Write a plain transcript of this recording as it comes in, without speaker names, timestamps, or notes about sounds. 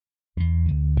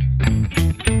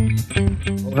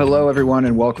Hello, everyone,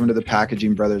 and welcome to the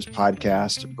Packaging Brothers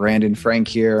podcast. Brandon Frank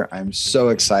here. I'm so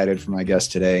excited for my guest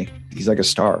today. He's like a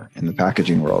star in the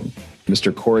packaging world.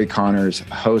 Mr. Cory Connors,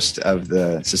 host of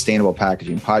the Sustainable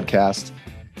Packaging podcast.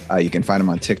 You can find him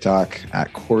on TikTok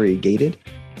at Cory Gated.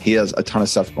 He has a ton of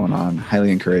stuff going on. Highly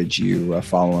encourage you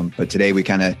follow him. But today we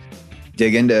kind of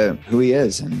dig into who he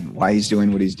is and why he's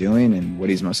doing what he's doing and what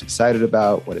he's most excited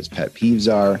about, what his pet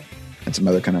peeves are, and some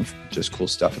other kind of just cool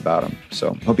stuff about him.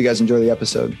 So hope you guys enjoy the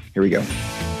episode. Here we go.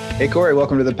 Hey, Cory,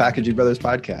 welcome to the Packaging Brothers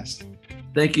podcast.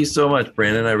 Thank you so much,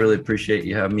 Brandon. I really appreciate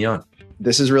you having me on.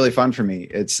 This is really fun for me.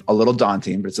 It's a little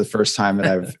daunting, but it's the first time that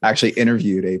I've actually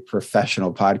interviewed a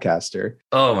professional podcaster.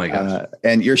 Oh my gosh.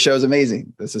 And your show's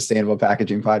amazing, the Sustainable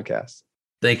Packaging podcast.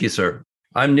 Thank you, sir.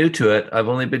 I'm new to it. I've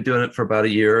only been doing it for about a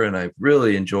year, and I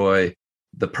really enjoy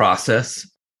the process.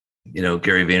 You know,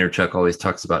 Gary Vaynerchuk always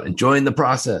talks about enjoying the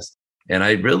process. And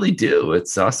I really do.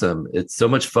 It's awesome. It's so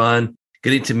much fun.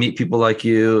 Getting to meet people like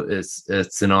you,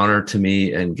 it's an honor to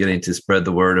me, and getting to spread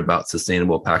the word about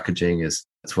sustainable packaging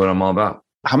that's what I'm all about.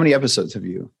 How many episodes have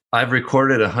you? I've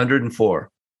recorded 104.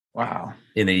 Wow.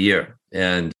 In a year.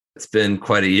 And it's been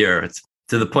quite a year. It's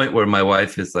to the point where my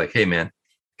wife is like, hey, man,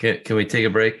 can we take a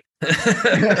break?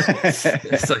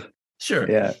 It's like, sure.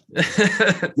 Yeah.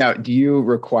 Now, do you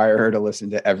require her to listen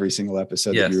to every single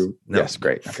episode? Yes. No. Yes.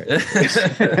 Great. Okay.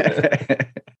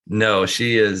 No,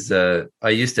 she is. I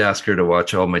used to ask her to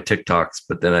watch all my TikToks,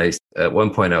 but then at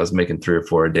one point I was making 3 or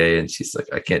 4 a day, and she's like,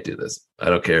 I can't do this. I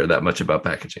don't care that much about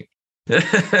packaging.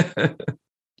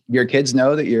 Your kids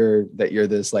know that you're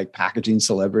this like packaging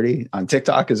celebrity on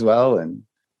TikTok as well. And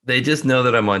they just know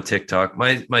that I'm on TikTok.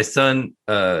 My son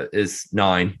is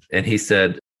 9, and he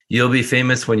said, you'll be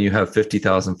famous when you have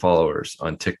 50,000 followers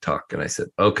on TikTok. And I said,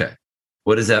 okay,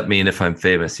 what does that mean if I'm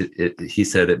famous? He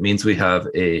said, it means we have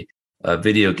a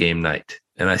video game night.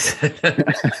 And I said,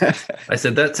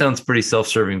 that sounds pretty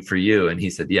self-serving for you. And he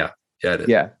said, yeah, it is.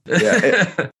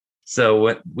 Yeah. So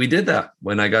when we did that,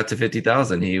 when I got to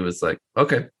 50,000, he was like,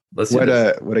 okay, let's do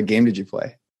this. What a game did you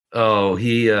play? Oh,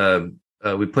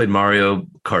 we played Mario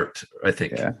Kart, I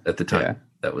think, at the time. Yeah.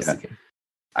 That was the game.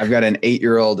 I've got an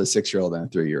 8-year-old, a 6-year-old, and a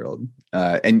 3-year-old.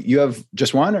 And you have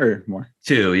just one or more?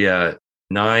 2, yeah.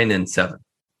 9 and 7.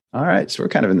 All right. So we're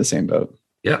kind of in the same boat.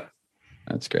 Yeah.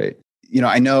 That's great.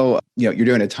 I know, you're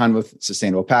doing a ton with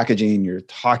sustainable packaging. You're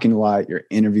talking a lot. You're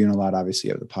interviewing a lot. Obviously,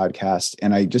 you have the podcast.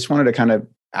 And I just wanted to kind of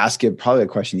ask you probably a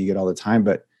question you get all the time,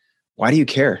 but why do you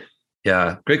care?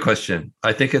 Yeah, great question.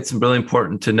 I think it's really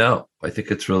important to know. I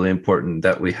think it's really important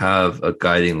that we have a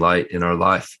guiding light in our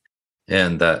life,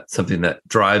 and that's something that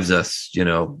drives us.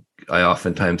 I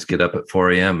oftentimes get up at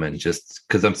 4 a.m. and just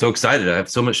because I'm so excited, I have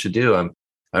so much to do.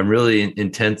 I'm really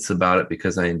intense about it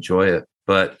because I enjoy it.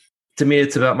 But to me,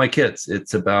 it's about my kids.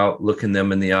 It's about looking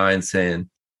them in the eye and saying,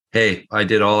 hey, I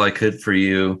did all I could for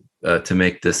you to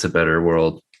make this a better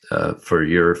world for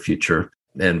your future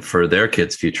and for their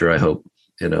kids' future. I hope,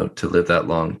 to live that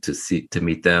long to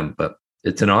meet them. But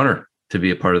it's an honor to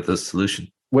be a part of the solution.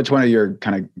 What's one of your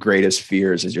kind of greatest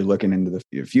fears as you're looking into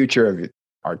the future of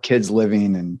our kids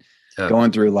living and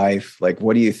going through life? Like,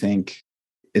 what do you think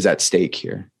is at stake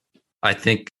here? I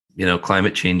think,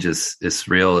 climate change is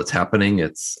real. It's happening.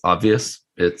 It's obvious.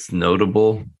 It's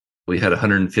notable. We had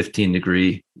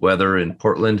 115-degree weather in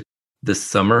Portland this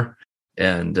summer.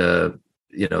 And,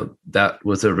 that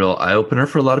was a real eye-opener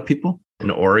for a lot of people in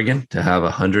Oregon to have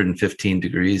 115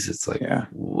 degrees. It's like,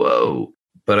 whoa.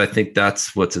 But I think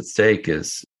that's what's at stake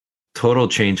is total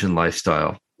change in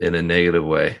lifestyle in a negative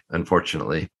way,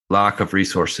 unfortunately. Lack of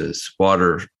resources,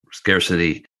 water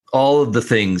scarcity, all of the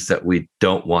things that we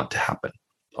don't want to happen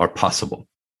are possible.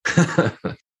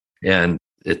 And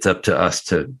it's up to us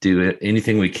to do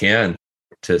anything we can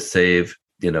to save,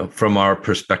 from our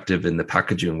perspective in the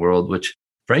packaging world, which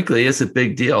frankly is a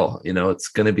big deal. It's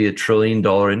going to be $1 trillion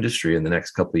industry in the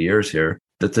next couple of years here.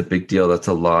 That's a big deal. That's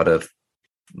a lot of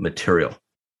material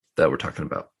that we're talking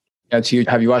about. That's huge.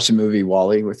 Have you watched the movie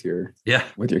WALL-E with your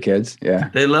kids? Yeah.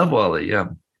 They love WALL-E. Yeah.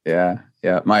 Yeah.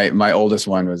 Yeah. My oldest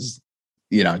one was,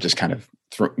 just kind of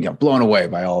blown away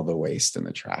by all the waste and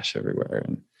the trash everywhere.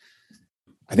 And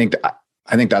I think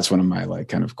that's one of my like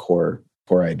kind of core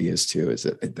ideas too, is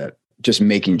that just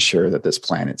making sure that this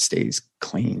planet stays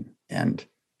clean and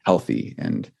healthy.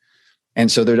 And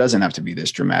so there doesn't have to be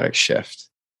this dramatic shift.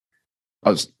 I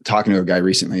was talking to a guy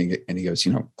recently and he goes,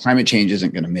 climate change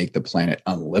isn't going to make the planet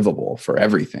unlivable for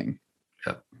everything,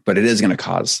 but it is going to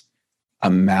cause a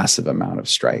massive amount of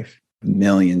strife,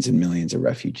 millions and millions of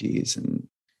refugees. And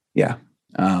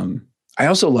I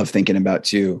also love thinking about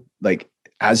too, like,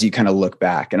 as you kind of look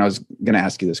back, and I was going to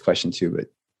ask you this question too, but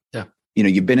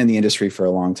you've been in the industry for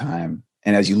a long time.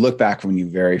 And as you look back when you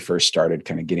very first started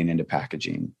kind of getting into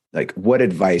packaging, like what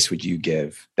advice would you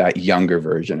give that younger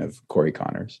version of Cory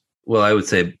Connors? Well, I would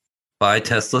say buy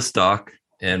Tesla stock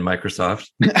and Microsoft.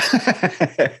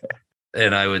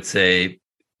 And I would say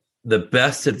the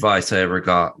best advice I ever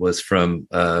got was from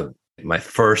my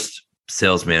first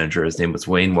sales manager. His name was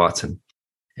Wayne Watson.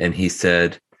 And he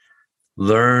said,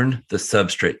 learn the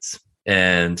substrates.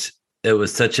 And it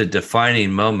was such a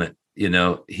defining moment.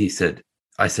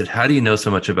 I said, how do you know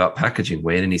so much about packaging,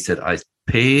 Wayne? And he said, I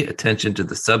pay attention to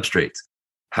the substrates.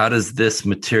 How does this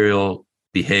material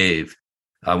behave?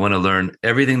 I want to learn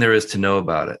everything there is to know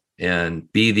about it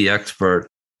and be the expert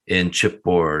in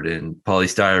chipboard and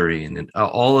polystyrene and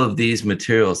all of these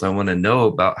materials. I want to know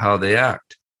about how they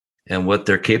act and what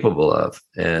they're capable of.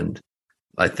 And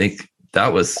I think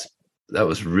that was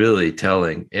really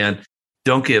telling. And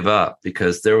don't give up,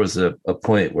 because there was a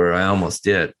point where I almost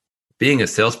did. Being a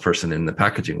salesperson in the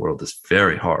packaging world is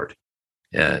very hard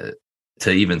to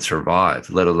even survive,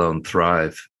 let alone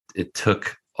thrive. It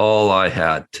took all I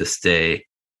had to stay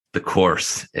the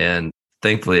course. And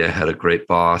thankfully, I had a great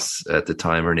boss at the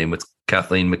time. Her name was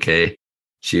Kathleen McKay.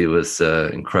 She was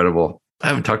incredible. I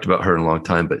haven't talked about her in a long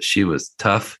time, but she was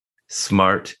tough,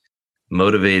 smart,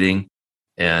 motivating,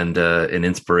 and an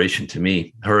inspiration to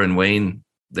me. Her and Wayne,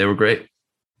 they were great.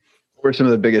 What were some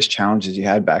of the biggest challenges you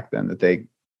had back then that they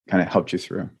kind of helped you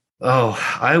through? Oh,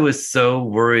 I was so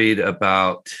worried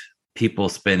about people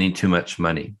spending too much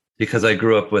money because I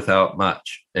grew up without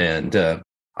much. And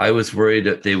I was worried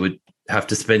that they would have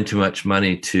to spend too much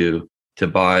money to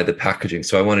buy the packaging.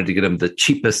 So I wanted to get them the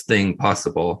cheapest thing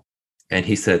possible. And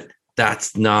he said,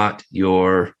 that's not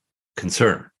your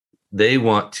concern. They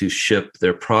want to ship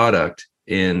their product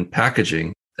in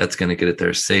packaging that's going to get it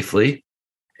there safely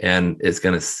and is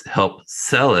going to help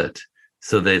sell it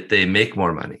so that they make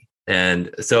more money. And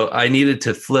so I needed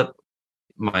to flip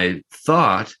my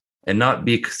thought and not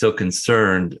be so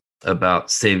concerned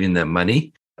about saving them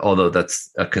money, although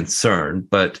that's a concern.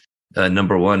 But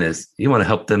number one is you want to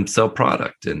help them sell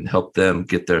product and help them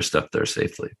get their stuff there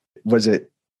safely. Was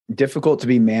it difficult to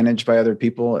be managed by other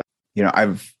people?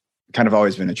 I've kind of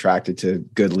always been attracted to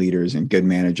good leaders and good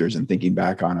managers and thinking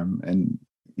back on them. And,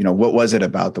 what was it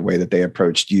about the way that they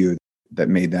approached you that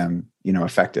made them,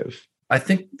 effective? I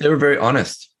think they were very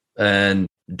honest and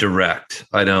direct.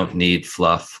 I don't need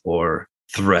fluff or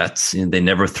threats. And they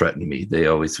never threatened me. They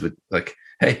always would like,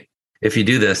 hey, if you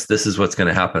do this, this is what's going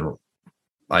to happen.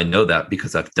 I know that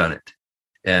because I've done it.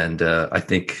 And I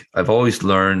think I've always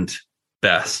learned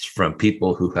best from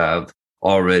people who have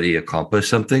already accomplished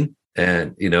something.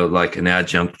 And, like an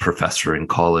adjunct professor in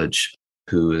college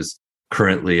who is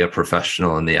currently a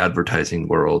professional in the advertising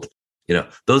world,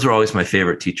 those are always my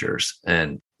favorite teachers.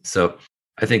 And so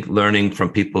I think learning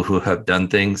from people who have done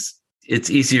things, it's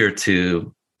easier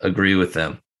to agree with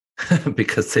them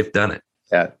because they've done it.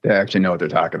 Yeah, they actually know what they're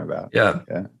talking about. Yeah.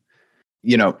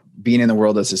 Being in the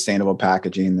world of sustainable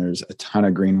packaging, there's a ton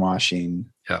of greenwashing,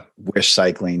 wish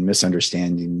cycling,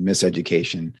 misunderstanding,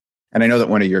 miseducation. And I know that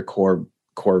one of your core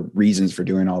reasons for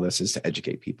doing all this is to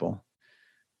educate people.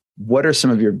 What are some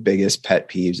of your biggest pet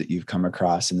peeves that you've come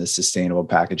across in the sustainable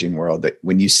packaging world that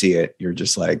when you see it, you're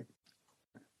just like,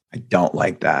 I don't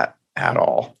like that at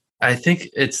all? I think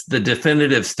it's the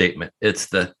definitive statement. It's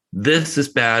this is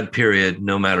bad, period,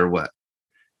 no matter what.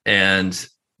 And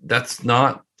that's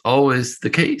not always the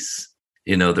case.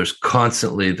 There's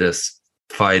constantly this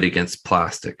fight against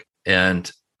plastic. And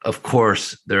of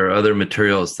course, there are other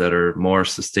materials that are more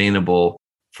sustainable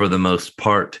for the most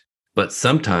part, but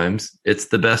sometimes it's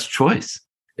the best choice.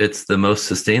 It's the most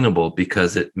sustainable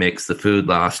because it makes the food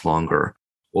last longer,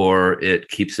 or it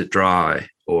keeps it dry,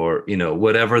 or,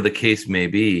 whatever the case may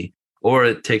be, or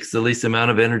it takes the least amount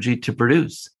of energy to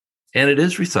produce. And it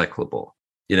is recyclable.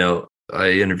 I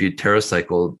interviewed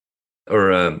TerraCycle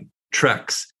or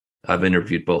Trex. I've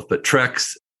interviewed both, but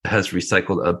Trex has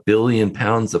recycled 1 billion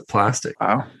pounds of plastic.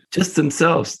 Wow. Just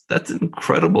themselves. That's an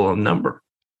incredible number.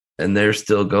 And they're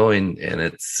still going.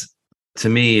 And to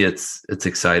me, it's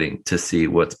exciting to see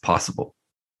what's possible.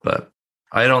 But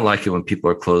I don't like it when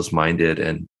people are closed-minded.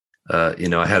 And,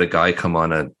 I had a guy come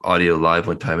on an audio live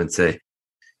one time and say,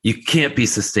 you can't be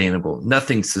sustainable.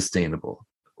 Nothing's sustainable.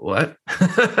 What?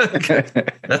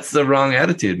 That's the wrong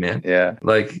attitude, man. Yeah.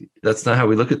 Like, that's not how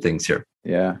we look at things here.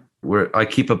 Yeah. I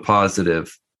keep a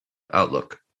positive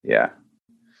outlook. Yeah.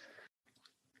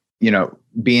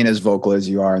 Being as vocal as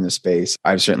you are in the space,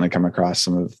 I've certainly come across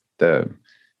some of the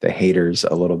haters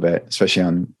a little bit, especially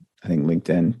on, I think,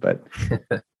 LinkedIn. But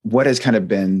what has kind of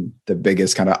been the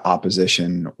biggest kind of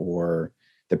opposition, or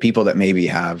the people that maybe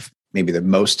have maybe the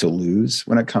most to lose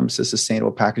when it comes to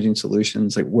sustainable packaging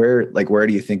solutions? Where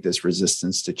do you think this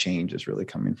resistance to change is really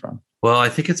coming from? Well, I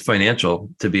think it's financial,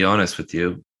 to be honest with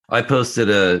you. I posted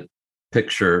a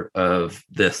picture of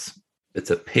this.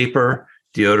 It's a paper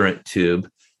deodorant tube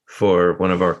for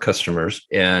one of our customers,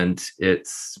 and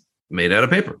it's made out of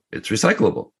paper. It's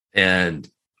recyclable. And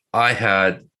I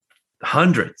had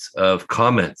hundreds of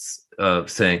comments of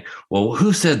saying, well,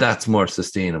 who said that's more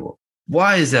sustainable?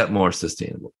 Why is that more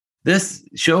sustainable?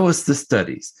 Show us the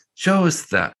studies, show us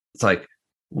that. It's like,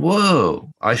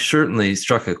 whoa, I certainly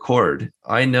struck a chord.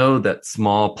 I know that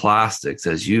small plastics,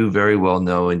 as you very well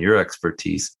know in your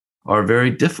expertise, are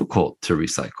very difficult to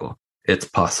recycle. It's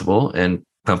possible. And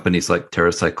companies like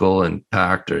TerraCycle and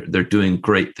Pact, they're doing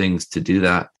great things to do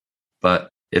that. But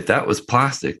if that was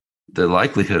plastic, the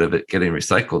likelihood of it getting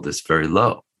recycled is very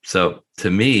low. So to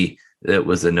me, it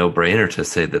was a no-brainer to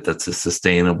say that that's a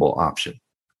sustainable option.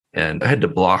 And I had to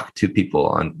block 2 people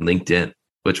on LinkedIn,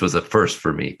 which was a first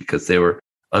for me because they were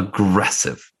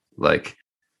aggressive.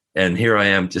 And here I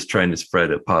am just trying to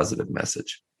spread a positive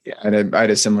message. Yeah, and I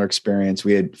had a similar experience.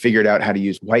 We had figured out how to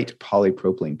use white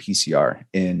polypropylene PCR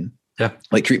in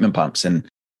treatment pumps and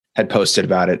had posted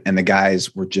about it. And the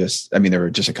guys were there were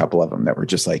just a couple of them that were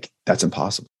just like, that's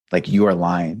impossible. You are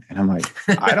lying. And I'm like,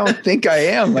 I don't think I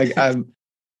am.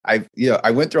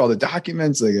 I went through all the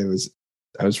documents.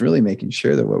 I was really making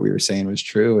sure that what we were saying was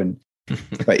true.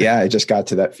 But yeah, I just got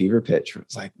to that fever pitch. It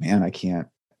was like, man, I can't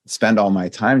spend all my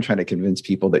time trying to convince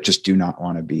people that just do not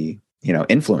want to be,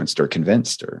 influenced or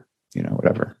convinced or,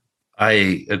 whatever.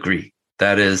 I agree.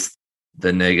 That is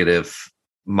the negative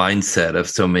mindset of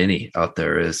so many out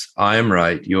there is I'm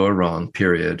right, you're wrong,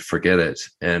 period, forget it.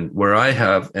 And where I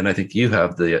have, and I think you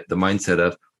have the mindset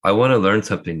of, I want to learn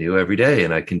something new every day.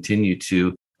 And I continue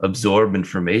to absorb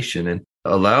information and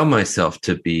allow myself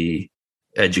to be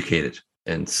educated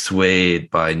and swayed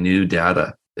by new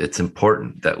data. It's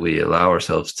important that we allow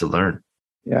ourselves to learn.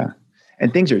 Yeah.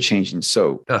 And things are changing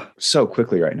so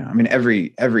quickly right now. I mean,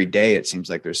 every day it seems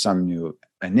like there's some new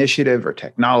initiative or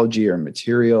technology or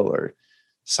material or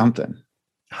something.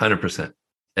 100%.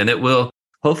 And it will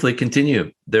hopefully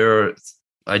continue.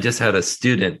 I just had a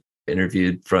student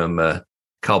interviewed from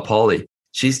Cal Poly.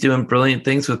 She's doing brilliant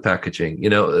things with packaging.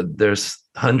 There's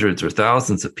hundreds or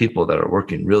thousands of people that are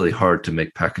working really hard to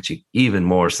make packaging even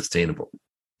more sustainable.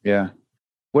 Yeah.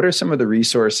 What are some of the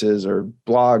resources or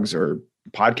blogs or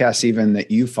podcasts even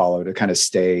that you follow to kind of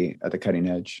stay at the cutting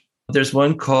edge? There's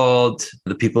one called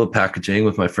The People of Packaging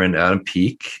with my friend Adam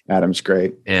Peake. Adam's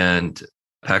great. And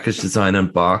Package Design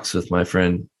Unboxed with our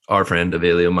friend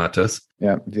Avelio Matos.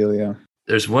 Yeah, Avelio.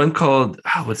 There's one called,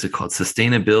 what's it called?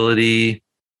 Sustainability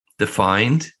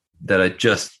Defined that I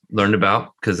just learned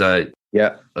about because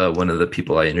one of the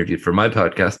people I interviewed for my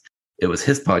podcast, it was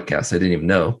his podcast. I didn't even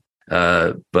know,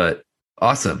 but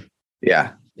awesome.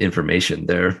 Yeah. Information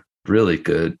there. Really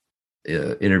good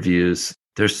interviews.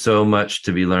 There's so much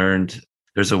to be learned.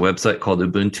 There's a website called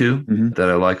Ubuntu that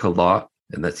I like a lot.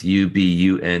 And that's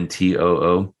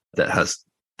UBUNTOO that has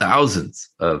thousands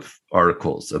of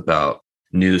articles about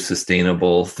new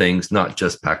sustainable things, not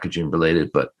just packaging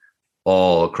related, but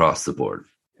all across the board.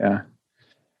 Yeah.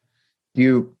 Do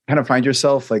you kind of find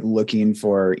yourself looking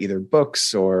for either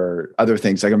books or other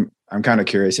things? I'm kind of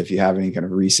curious if you have any kind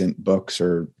of recent books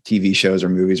or TV shows or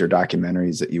movies or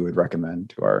documentaries that you would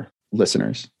recommend to our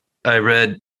listeners. I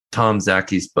read Tom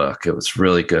Zacky's book. It was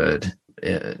really good.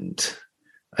 And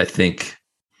I think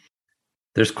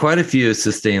there's quite a few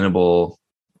sustainable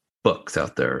books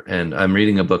out there. And I'm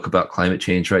reading a book about climate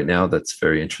change right now that's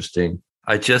very interesting.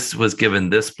 I just was given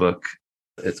this book.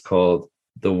 It's called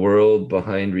The World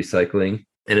Behind Recycling,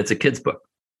 and it's a kid's book.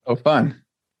 Oh, fun.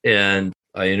 And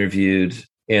I interviewed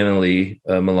Annalie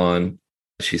Milan.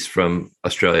 She's from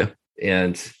Australia.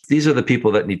 And these are the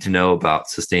people that need to know about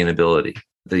sustainability,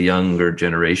 the younger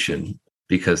generation,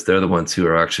 because they're the ones who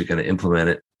are actually going to implement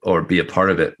it or be a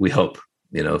part of it, we hope,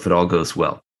 if it all goes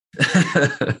well.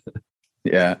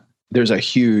 Yeah. There's a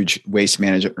huge waste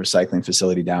management recycling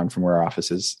facility down from where our office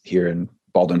is here in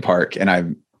Baldwin Park. And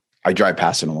I drive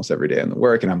past it almost every day in the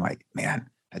work. And I'm like, man,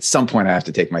 at some point I have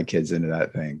to take my kids into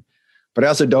that thing. But I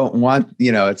also don't want,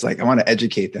 it's I want to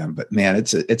educate them. But man,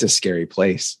 it's a scary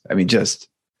place. I mean, just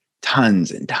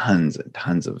tons and tons and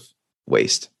tons of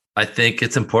waste. I think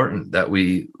it's important that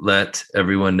we let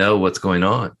everyone know what's going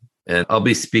on. And I'll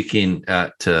be speaking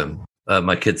at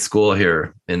my kids' school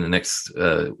here in the next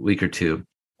week or two,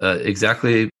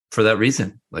 exactly for that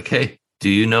reason. Hey, do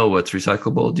you know what's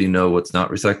recyclable? Do you know what's not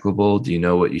recyclable? Do you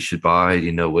know what you should buy? Do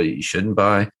you know what you shouldn't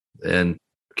buy? And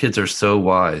kids are so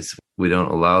wise. We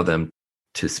don't allow them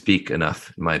to speak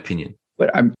enough, in my opinion. But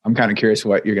I'm kind of curious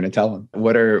what you're going to tell them.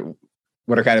 What are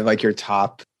kind of like your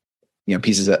top,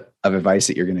 pieces of advice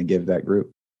that you're going to give that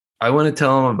group? I want to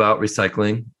tell them about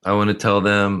recycling. I want to tell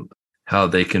them how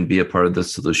they can be a part of the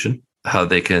solution, how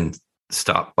they can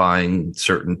stop buying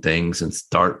certain things and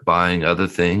start buying other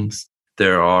things.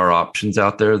 There are options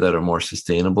out there that are more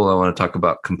sustainable. I want to talk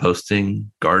about composting,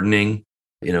 gardening,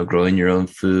 growing your own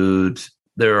food.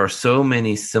 There are so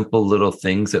many simple little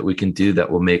things that we can do that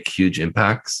will make huge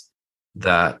impacts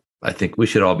that I think we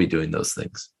should all be doing those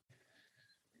things.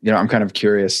 I'm kind of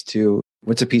curious too.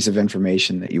 What's a piece of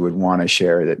information that you would want to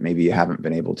share that maybe you haven't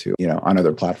been able to, on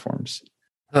other platforms?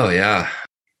 Oh, yeah.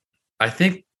 I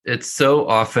think it's so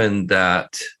often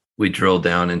that we drill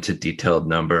down into detailed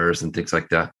numbers and things like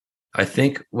that. I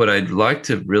think what I'd like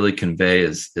to really convey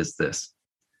is this.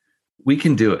 We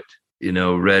can do it.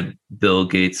 Read Bill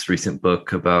Gates' recent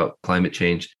book about climate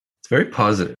change. It's very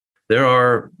positive. There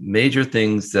are major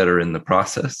things that are in the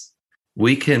process.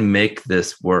 We can make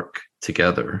this work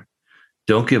together.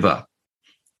 Don't give up.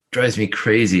 It drives me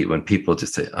crazy when people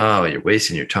just say, oh, you're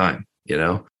wasting your time.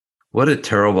 What a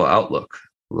terrible outlook.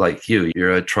 Like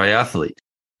you're a triathlete.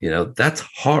 That's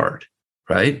hard,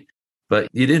 right? But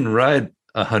you didn't ride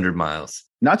 100 miles.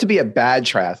 Not to be a bad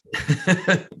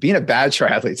triathlete. Being a bad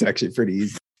triathlete is actually pretty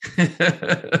easy.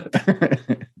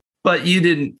 But you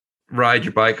didn't ride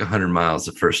your bike 100 miles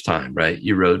the first time, right?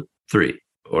 You rode 3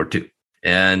 or 2.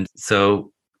 And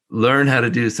so learn how to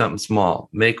do something small.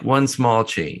 Make one small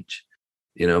change.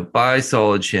 Buy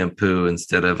solid shampoo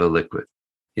instead of a liquid.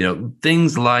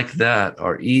 Things like that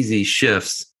are easy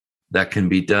shifts that can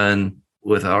be done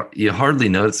without you hardly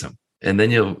notice them. And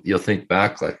then you'll think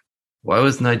back like, why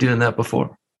wasn't I doing that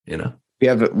before? We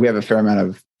have a fair amount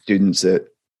of students that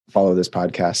follow this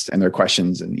podcast, and their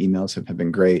questions and emails have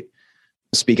been great.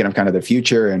 Speaking of kind of the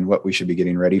future and what we should be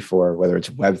getting ready for, whether it's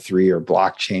Web3 or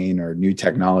blockchain or new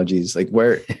technologies, like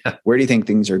where do you think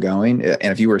things are going?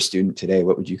 And if you were a student today,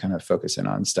 what would you kind of focus in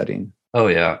on studying? Oh,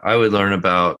 yeah. I would learn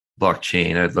about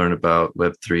blockchain. I'd learn about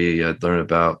Web3. I'd learn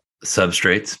about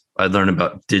substrates. I'd learn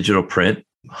about digital print.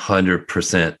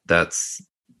 100%. That's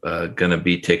going to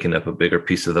be taking up a bigger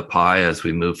piece of the pie as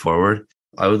we move forward.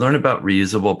 I would learn about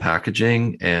reusable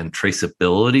packaging and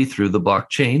traceability through the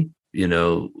blockchain.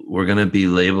 We're going to be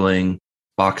labeling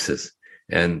boxes,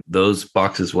 and those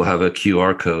boxes will have a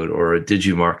QR code or a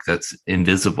digimark that's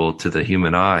invisible to the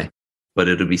human eye, but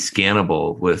it'll be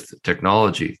scannable with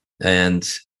technology. And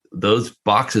those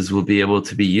boxes will be able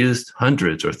to be used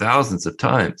hundreds or thousands of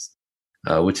times,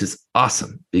 which is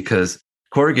awesome because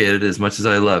corrugated, as much as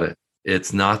I love it,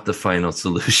 it's not the final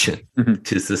solution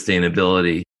to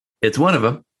sustainability. It's one of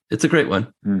them. It's a great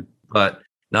one, but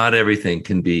not everything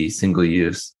can be single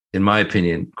use. In my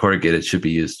opinion, corrugated should be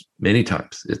used many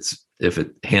times. It's if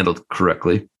it handled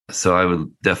correctly. So I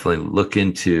would definitely look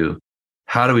into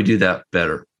how do we do that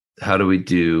better? How do we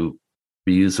do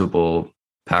reusable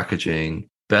packaging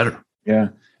better? Yeah.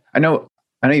 I know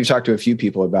you've talked to a few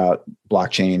people about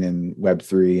blockchain and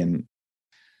Web3, and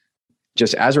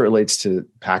just as it relates to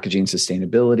packaging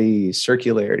sustainability,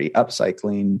 circularity,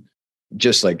 upcycling,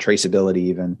 just like traceability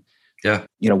even. Yeah.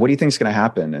 What do you think is going to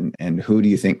happen? And who do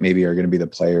you think maybe are going to be the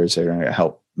players that are going to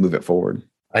help move it forward?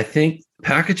 I think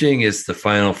packaging is the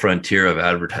final frontier of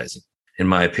advertising, in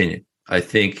my opinion. I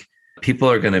think people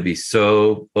are going to be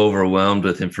so overwhelmed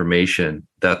with information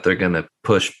that they're going to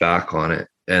push back on it,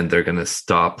 and they're going to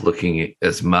stop looking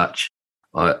as much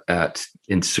at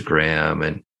Instagram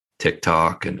and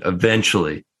TikTok, and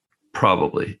eventually,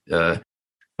 probably.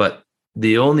 But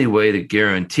the only way to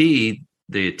guarantee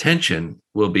the attention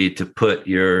will be to put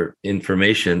your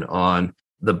information on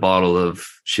the bottle of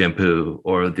shampoo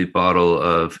or the bottle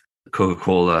of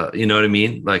Coca-Cola. You know what I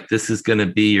mean? Like, this is going to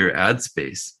be your ad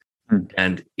space.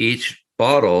 And each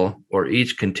bottle or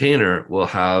each container will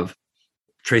have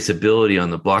traceability on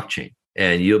the blockchain,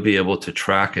 and you'll be able to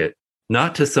track it,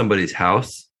 not to somebody's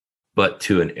house, but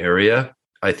to an area,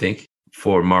 I think,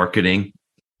 for marketing.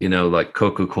 Like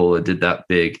Coca-Cola did that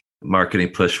big marketing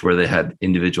push where they had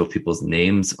individual people's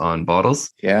names on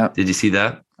bottles. Yeah. Did you see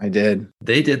that? I did.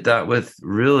 They did that with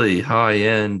really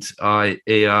high-end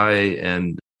AI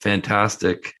and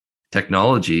fantastic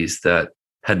technologies that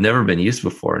had never been used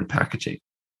before in packaging,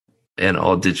 and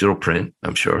all digital print,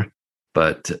 I'm sure.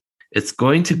 But it's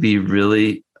going to be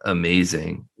really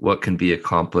amazing what can be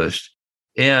accomplished.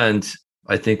 And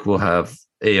I think we'll have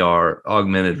AR,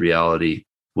 augmented reality,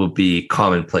 will be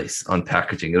commonplace on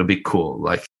packaging. It'll be cool.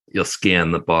 Like, you'll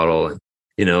scan the bottle, and,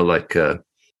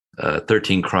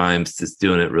 13 Crimes is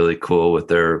doing it really cool with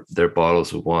their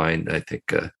bottles of wine. I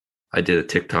think I did a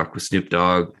TikTok with Snoop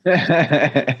Dogg,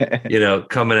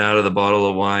 coming out of the bottle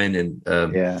of wine, and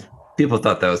People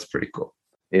thought that was pretty cool.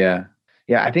 Yeah.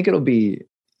 Yeah. I think it'll be,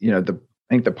 I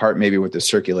think the part maybe with the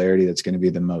circularity that's going to be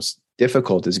the most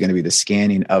difficult is going to be the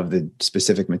scanning of the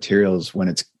specific materials when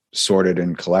it's sorted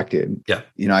and collected. Yeah.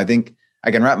 I think I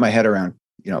can wrap my head around,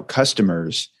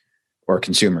 customers or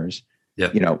consumers,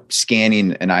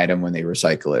 scanning an item when they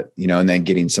recycle it, and then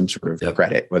getting some sort of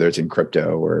credit, whether it's in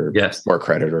crypto or more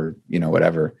credit or,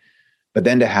 whatever. But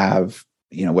then to have,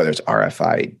 whether it's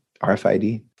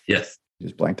RFID. Yes.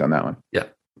 Just blanked on that one. Yeah.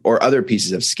 Or other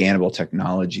pieces of scannable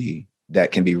technology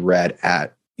that can be read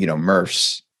at,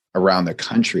 MRFs around the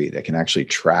country that can actually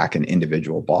track an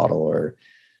individual bottle or,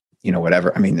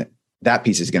 whatever. I mean, that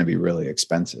piece is going to be really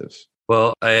expensive.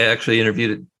 Well, I actually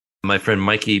interviewed my friend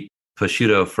Mikey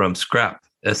Pasciuto from Scrap,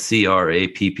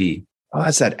 SCRAPP. Oh,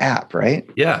 that's that app, right?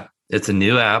 Yeah. It's a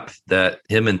new app that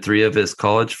him and 3 of his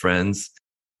college friends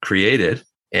created,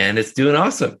 and it's doing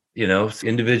awesome.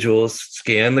 Individuals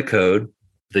scan the code,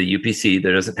 the UPC.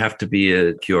 There doesn't have to be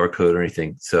a QR code or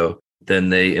anything. So then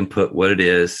they input what it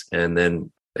is, and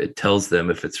then it tells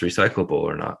them if it's recyclable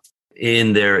or not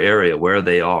in their area where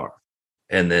they are.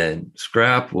 And then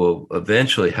Scrap will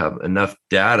eventually have enough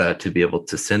data to be able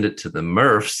to send it to the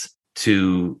MRFs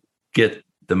to get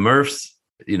the MRFs,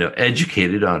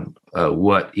 educated on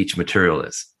what each material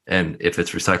is. And if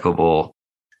it's recyclable,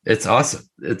 it's awesome.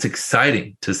 It's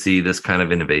exciting to see this kind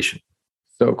of innovation.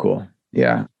 So cool.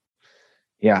 Yeah.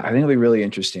 Yeah. I think it'll be really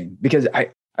interesting because I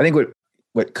think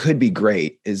what could be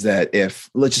great is that if,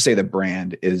 let's just say the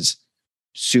brand is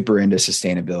super into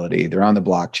sustainability, they're on the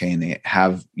blockchain, they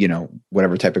have,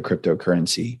 whatever type of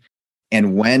cryptocurrency.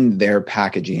 And when their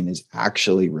packaging is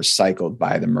actually recycled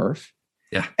by the MRF,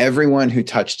 everyone who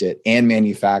touched it and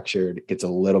manufactured gets a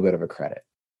little bit of a credit.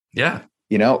 Yeah.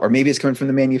 Or maybe it's coming from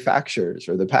the manufacturers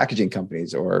or the packaging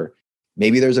companies, or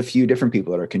maybe there's a few different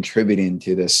people that are contributing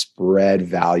to this spread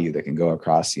value that can go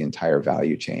across the entire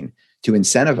value chain to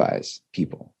incentivize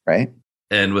people, right?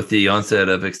 And with the onset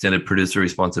of extended producer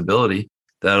responsibility,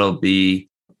 that'll be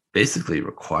basically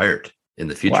required in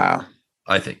the future. Wow.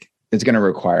 I think it's going to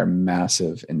require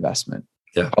massive investment.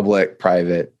 Yeah. Public,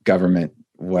 private, government,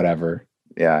 whatever.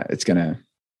 Yeah. It's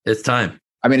time.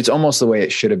 I mean, it's almost the way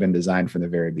it should have been designed from the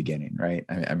very beginning, right?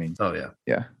 I mean, oh yeah.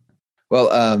 Yeah. Well,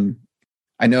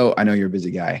 I know you're a busy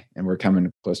guy and we're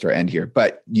coming close to our end here,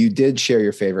 but you did share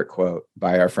your favorite quote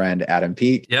by our friend Adam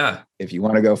Peake. Yeah. If you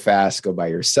want to go fast, go by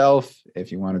yourself.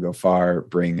 If you want to go far,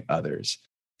 bring others.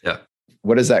 Yeah.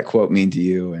 What does that quote mean to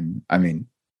you? And I mean,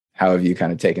 how have you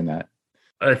kind of taken that?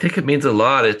 I think it means a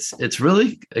lot. It's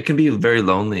really, it can be very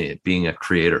lonely being a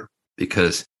creator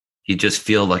because you just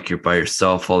feel like you're by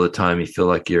yourself all the time. You feel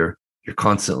like you're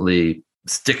constantly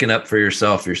sticking up for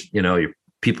yourself. Your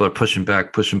people are pushing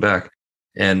back.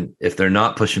 And if they're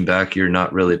not pushing back, you're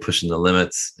not really pushing the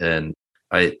limits. And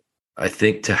I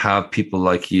think to have people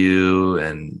like you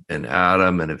and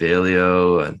Adam and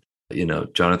Avelio and,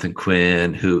 Jonathan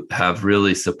Quinn, who have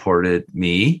really supported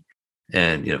me,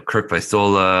 and, Kirk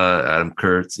Vaisola, Adam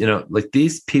Kurtz, like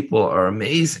these people are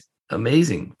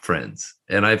amazing friends.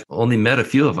 And I've only met a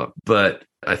few of them, but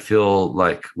I feel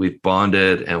like we've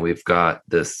bonded and we've got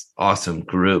this awesome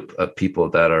group of people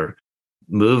that are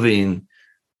moving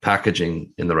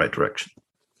packaging in the right direction.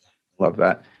 Love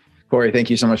that. Cory, thank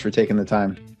you so much for taking the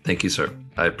time. Thank you, sir.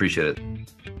 I appreciate it.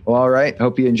 Well, all right.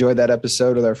 Hope you enjoyed that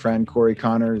episode with our friend Cory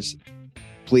Connors.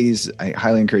 Please, I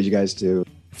highly encourage you guys to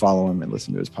follow him and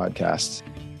listen to his podcast.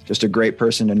 Just a great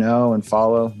person to know and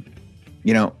follow.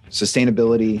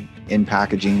 Sustainability in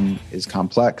packaging is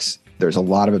complex. There's a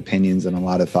lot of opinions and a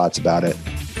lot of thoughts about it.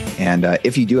 And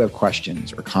if you do have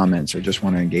questions or comments or just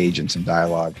want to engage in some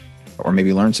dialogue or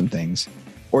maybe learn some things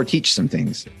or teach some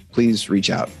things, please reach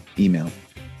out, email.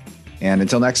 And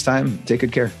until next time, take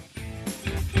good care.